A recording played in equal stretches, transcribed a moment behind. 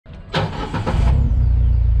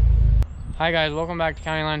Hi guys, welcome back to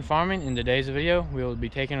CountyLine Farming. In today's video, we will be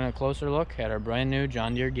taking a closer look at our brand new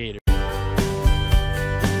John Deere Gator.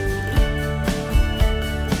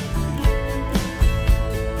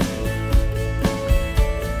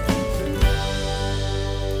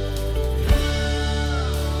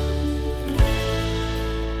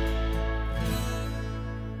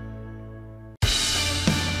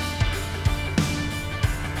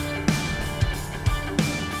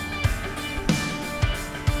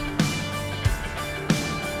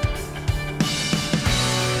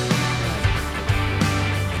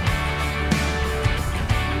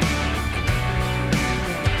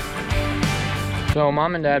 So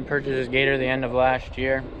mom and dad purchased this Gator the end of last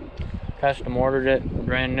year, custom ordered it,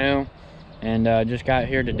 brand new, and just got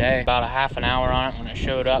here today. About a half an hour on it when it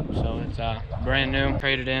showed up, so it's brand new.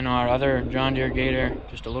 Traded in our other John Deere Gator,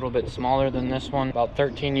 just a little bit smaller than this one, about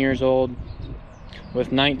 13 years old,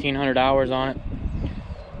 with 1,900 hours on it.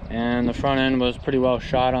 And the front end was pretty well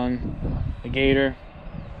shot on the Gator,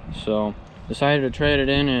 so decided to trade it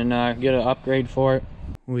in and get an upgrade for it.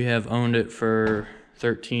 We have owned it for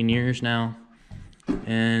 13 years now,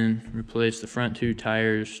 and replaced the front two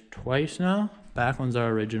tires twice now. Back ones are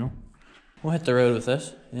original. We'll hit the road with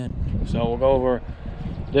this. Yeah. So we'll go over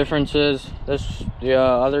differences. The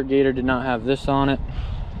other Gator did not have this on it.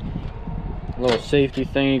 A little safety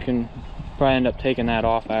thing. You can probably end up taking that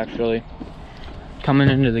off actually. Coming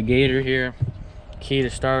into the Gator here, key to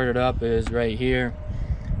start it up is right here.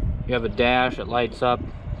 You have a dash that lights up.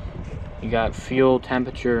 You got fuel,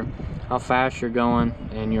 temperature, how fast you're going,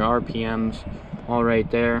 and your RPMs all right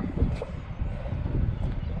there,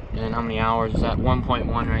 and how many hours is at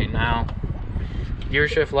 1.1 right now. Gear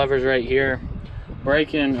shift levers right here.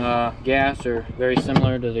 Brake and gas are very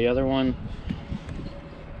similar to the other one.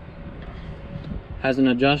 Has an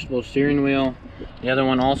adjustable steering wheel. The other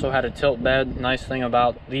one also had a tilt bed. Nice thing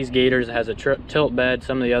about these Gators, it has a tilt bed.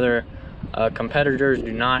 Some of the other competitors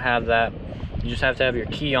do not have that. You just have to have your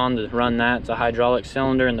key on to run that. It's a hydraulic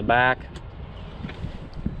cylinder in the back.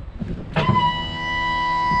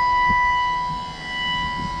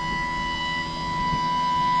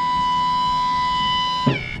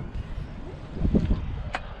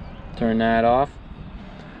 Turn that off.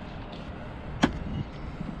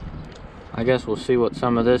 I guess we'll see what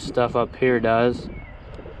some of this stuff up here does.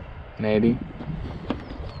 Maybe.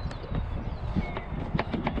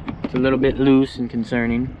 It's a little bit loose and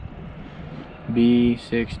concerning.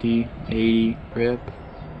 B60, 80 grip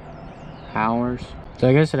hours. So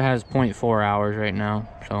I guess it has 0.4 hours right now.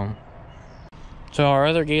 So our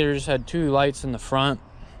other Gators had two lights in the front.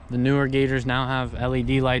 The newer Gators now have LED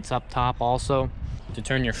lights up top also. To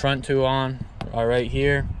turn your front two on are right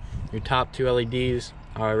here. Your top two LEDs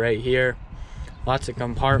are right here. Lots of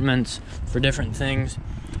compartments for different things.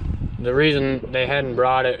 The reason they hadn't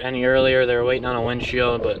brought it any earlier, they were waiting on a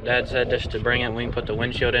windshield, but Dad said just to bring it, we can put the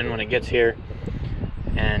windshield in when it gets here.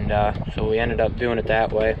 And so we ended up doing it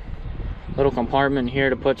that way. Little compartment here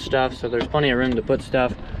to put stuff, so there's plenty of room to put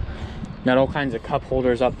stuff. Got all kinds of cup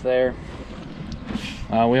holders up there.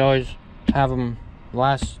 We always have them.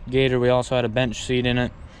 Last Gator we also had a bench seat in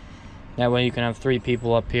it. That way you can have 3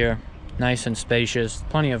 people up here. Nice and spacious.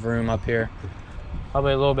 Plenty of room up here.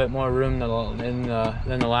 Probably a little bit more room than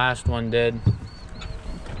the last one did.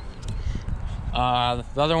 The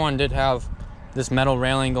other one did have this metal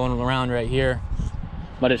railing going around right here,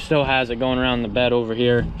 but it still has it going around the bed over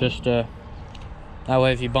here. Just that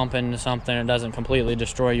way if you bump into something, it doesn't completely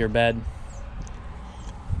destroy your bed.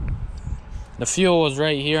 The fuel was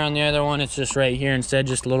right here on the other one. It's just right here instead,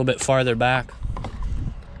 just a little bit farther back.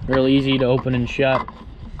 Real easy to open and shut.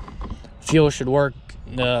 Fuel should work.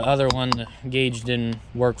 The other one, the gauge didn't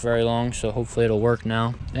work very long, so hopefully it'll work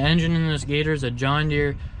now. The engine in this Gator is a John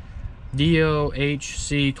Deere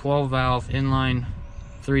DOHC 12 valve inline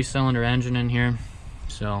 3-cylinder engine in here.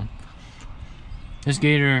 So this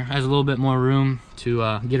Gator has a little bit more room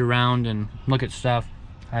to get around and look at stuff.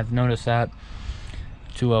 I've noticed that.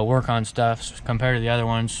 To work on stuff compared to the other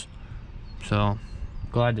ones, so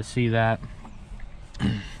glad to see that.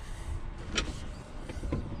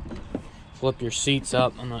 Flip your seats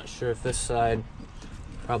up. I'm not sure if this side,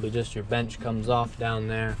 probably just your bench comes off down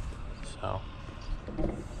there. So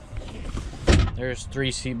there's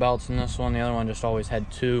 3 seat belts in this one. The other one just always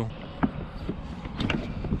had 2.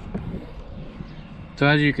 So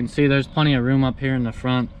as you can see, there's plenty of room up here in the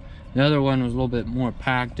front. The other one was a little bit more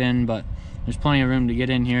packed in, but there's plenty of room to get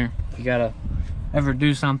in here if you gotta ever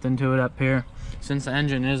do something to it up here. Since the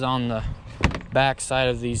engine is on the back side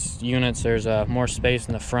of these units, there's more space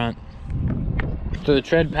in the front. So the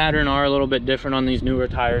tread pattern are a little bit different on these newer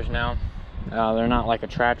tires now. They're not like a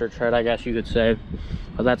tractor tread, I guess you could say,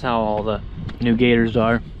 but that's how all the new Gators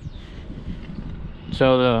are.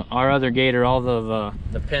 So our other Gator, all the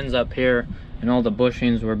pins up here and all the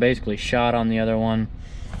bushings were basically shot on the other one,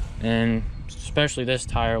 and especially this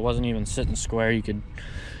tire, it wasn't even sitting square. You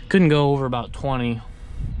couldn't go over about 20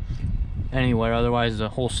 anywhere, otherwise the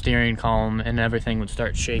whole steering column and everything would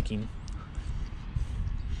start shaking.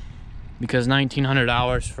 Because 1900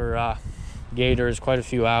 hours for Gator is quite a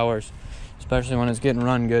few hours, especially when it's getting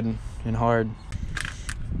run good and hard.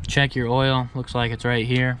 Check your oil, looks like it's right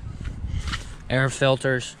here. Air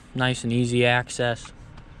filters, nice and easy access.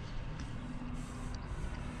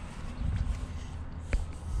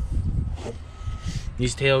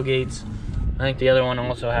 These tailgates, I think the other one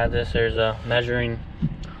also had this. There's a measuring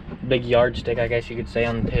big yardstick, I guess you could say,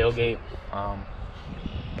 on the tailgate.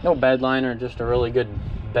 No bed liner, just a really good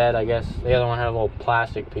bed, I guess. The other one had a little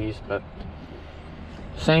plastic piece, but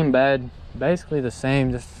same bed, basically the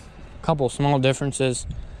same, just a couple small differences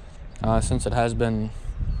since it has been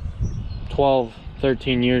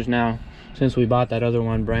 12-13 years now since we bought that other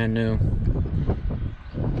one brand new.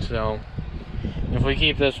 So if we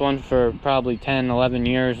keep this one for probably 10-11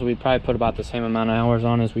 years, we'd probably put about the same amount of hours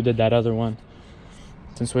on as we did that other one,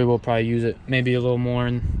 since we will probably use it maybe a little more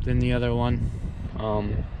than the other one.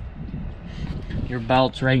 Your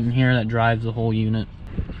belt's right in here that drives the whole unit.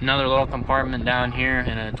 Another little compartment down here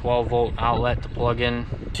and a 12-volt outlet to plug in.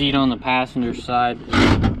 Seat on the passenger side,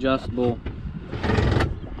 adjustable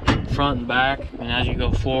front and back, and as you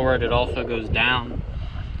go forward it also goes down.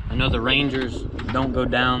 I know the Rangers don't go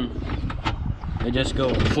down, they just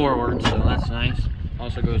go forward, so that's nice.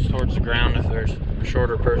 Also goes towards the ground if there's a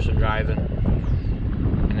shorter person driving,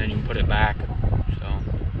 and then you can put it back.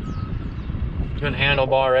 Good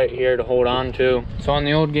handlebar right here to hold on to. So on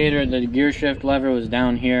the old Gator, the gear shift lever was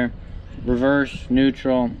down here. Reverse,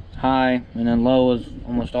 neutral, high, and then low was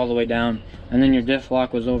almost all the way down. And then your diff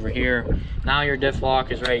lock was over here. Now your diff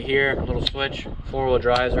lock is right here, a little switch. Four-wheel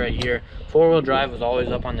drive is right here. Four-wheel drive was always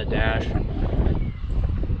up on the dash.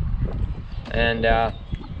 And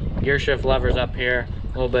gear shift lever's up here.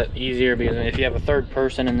 A little bit easier because if you have a third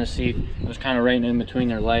person in the seat, it was kind of right in between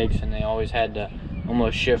their legs, and they always had to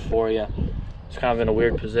almost shift for you. It's kind of in a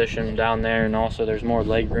weird position down there, and also there's more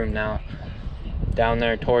leg room now down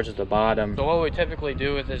there towards the bottom. So what we typically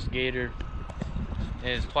do with this Gator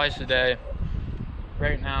is twice a day.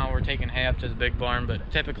 Right now we're taking hay up to the big barn, but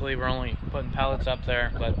typically we're only putting pellets up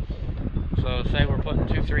there. But so say we're putting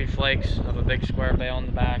 2-3 flakes of a big square bale in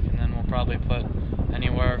the back, and then we'll probably put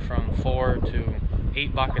anywhere from 4 to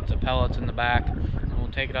 8 buckets of pellets in the back, and we'll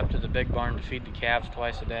take it up to the big barn to feed the calves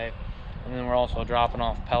twice a day. And then we're also dropping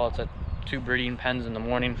off pellets at 2 breeding pens in the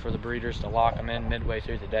morning for the breeders to lock them in midway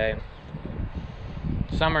through the day.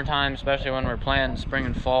 Summertime, especially when we're planting spring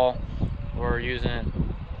and fall, we're using it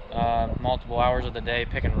multiple hours of the day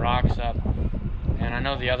picking rocks up. And I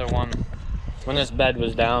know the other one, when this bed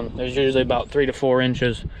was down, there's usually about 3 to 4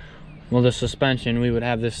 inches. Well, the suspension, we would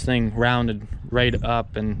have this thing rounded right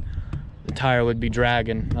up, and the tire would be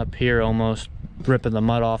dragging up here, almost ripping the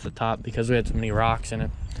mud off the top because we had so many rocks in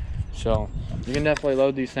it. So you can definitely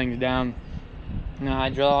load these things down. And the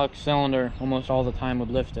hydraulic cylinder almost all the time would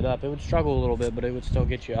lift it up. It would struggle a little bit, but it would still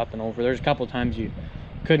get you up and over. There's a couple times you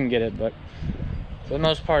couldn't get it, but for the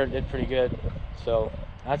most part it did pretty good. So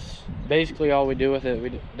that's basically all we do with it.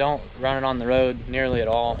 We don't run it on the road nearly at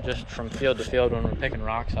all, just from field to field when we're picking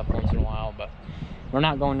rocks up once in a while, but we're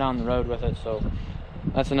not going down the road with it. So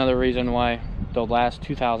that's another reason why they'll last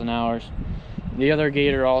 2,000 hours. The other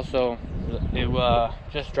Gator also,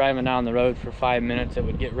 just driving down the road for 5 minutes, it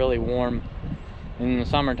would get really warm. In the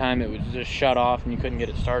summertime, it would just shut off and you couldn't get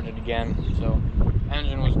it started again. So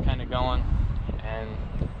engine was kind of going, and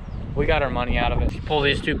we got our money out of it. If you pull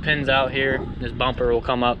these 2 pins out here, this bumper will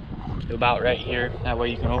come up to about right here. That way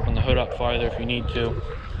you can open the hood up farther if you need to.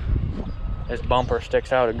 This bumper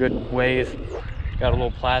sticks out a good ways. Got a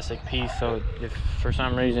little plastic piece, so if for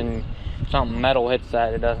some reason something metal hits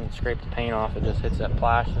that, it doesn't scrape the paint off, it just hits that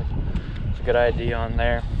plastic. It's a good idea on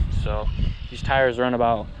there. So these tires run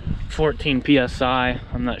about 14 psi.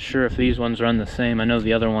 I'm not sure if these ones run the same. I know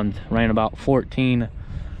the other ones ran about 14.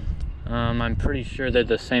 I'm pretty sure they're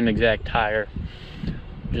the same exact tire,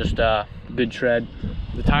 just good tread.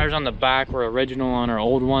 The tires on the back were original on our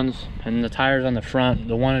old ones, and the tires on the front,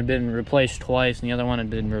 the one had been replaced twice and the other one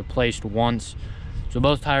had been replaced once. So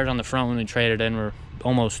both tires on the front when we traded in were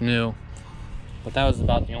almost new, but that was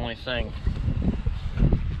about the only thing.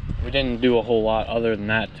 We didn't do a whole lot other than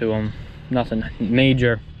that to them, nothing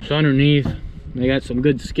major. So underneath, they got some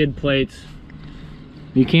good skid plates.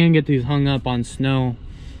 You can get these hung up on snow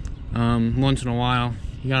once in a while.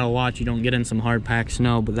 you gotta watch you don't get in some hard packed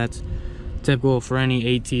snow, but that's typical for any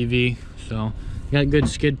ATV. So you got good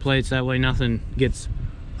skid plates, that way nothing gets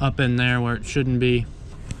up in there where it shouldn't be.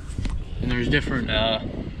 And there's different I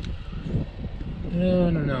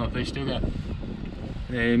don't know if they still got,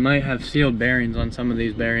 they might have sealed bearings on some of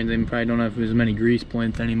these bearings. They probably don't have as many grease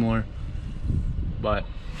points anymore, but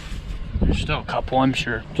there's still a couple, I'm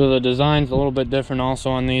sure. So the design's a little bit different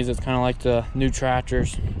also on these. It's kind of like the new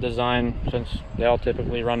tractors design, since they all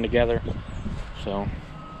typically run together. So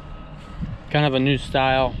kind of a new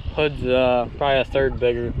style. Hood's probably a third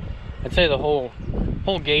bigger. I'd say the whole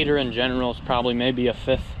gator in general is probably maybe a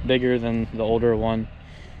fifth bigger than the older one,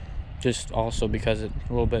 just also because it's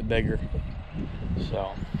a little bit bigger.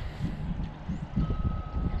 So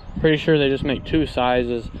pretty sure they just make two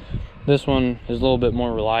sizes. This one is a little bit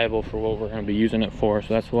more reliable for what we're going to be using it for,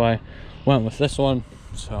 so that's why I went with this one.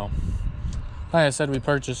 So like I said, we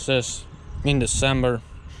purchased this in December,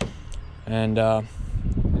 and it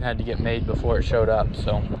had to get made before it showed up,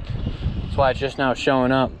 so that's why it's just now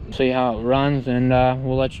showing up. See how it runs, and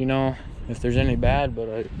we'll let you know if there's any bad, but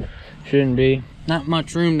it shouldn't be. Not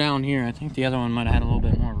much room down here. I think the other one might have had a little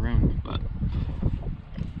bit more room, but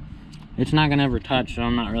it's not gonna ever touch, so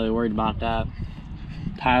I'm not really worried about that.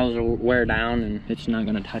 Tiles will wear down and it's not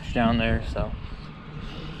gonna touch down there. So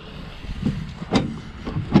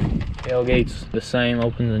tailgate's the same,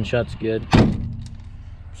 opens and shuts good.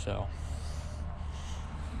 So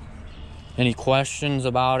any questions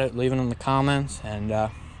about it, leave them in the comments. And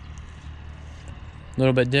a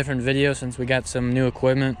little bit different video since we got some new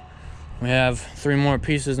equipment. We have 3 more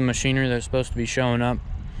pieces of machinery that are supposed to be showing up.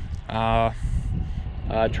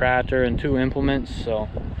 A tractor and 2 implements, so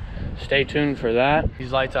stay tuned for that.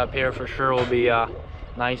 These lights up here for sure will be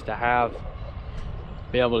nice to have.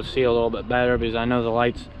 Be able to see a little bit better, because I know the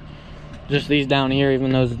lights, just these down here,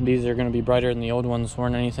 even though these are going to be brighter than the old ones,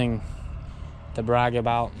 weren't anything to brag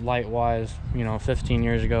about light wise. You know, 15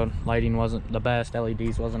 years ago lighting wasn't the best.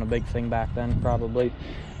 LEDs wasn't a big thing back then, probably,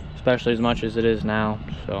 especially as much as it is now.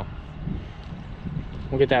 So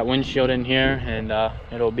we'll get that windshield in here, and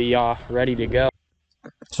it'll be ready to go.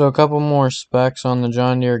 So a couple more specs on the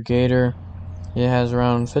John Deere Gator. It has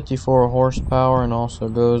around 54 horsepower and also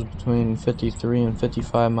goes between 53 and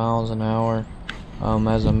 55 miles an hour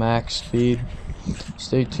as a max speed.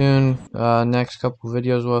 Stay tuned. Next couple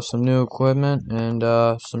videos we'll have some new equipment and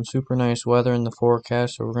some super nice weather in the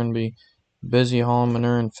forecast, so we're going to be busy hauling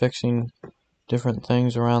manure and fixing different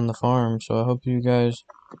things around the farm. So I hope you guys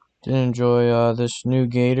did enjoy this new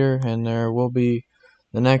Gator, and there will be,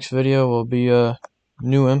 the next video will be a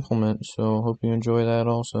new implement, so hope you enjoy that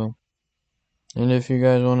also. And if you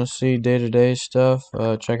guys want to see day-to-day stuff,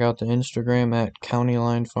 check out the Instagram at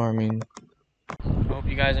CountyLine Farming. Hope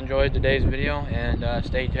you guys enjoyed today's video, and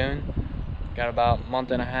stay tuned. Got about a month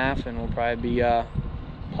and a half, and we'll probably be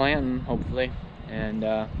planting, hopefully. And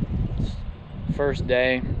it's first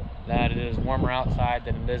day that it is warmer outside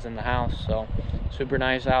than it is in the house, so super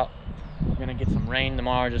nice out. We're gonna get some rain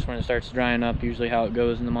tomorrow, just when it starts drying up, usually how it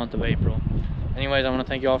goes in the month of April. Anyways, I want to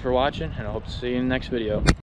thank you all for watching, and I hope to see you in the next video.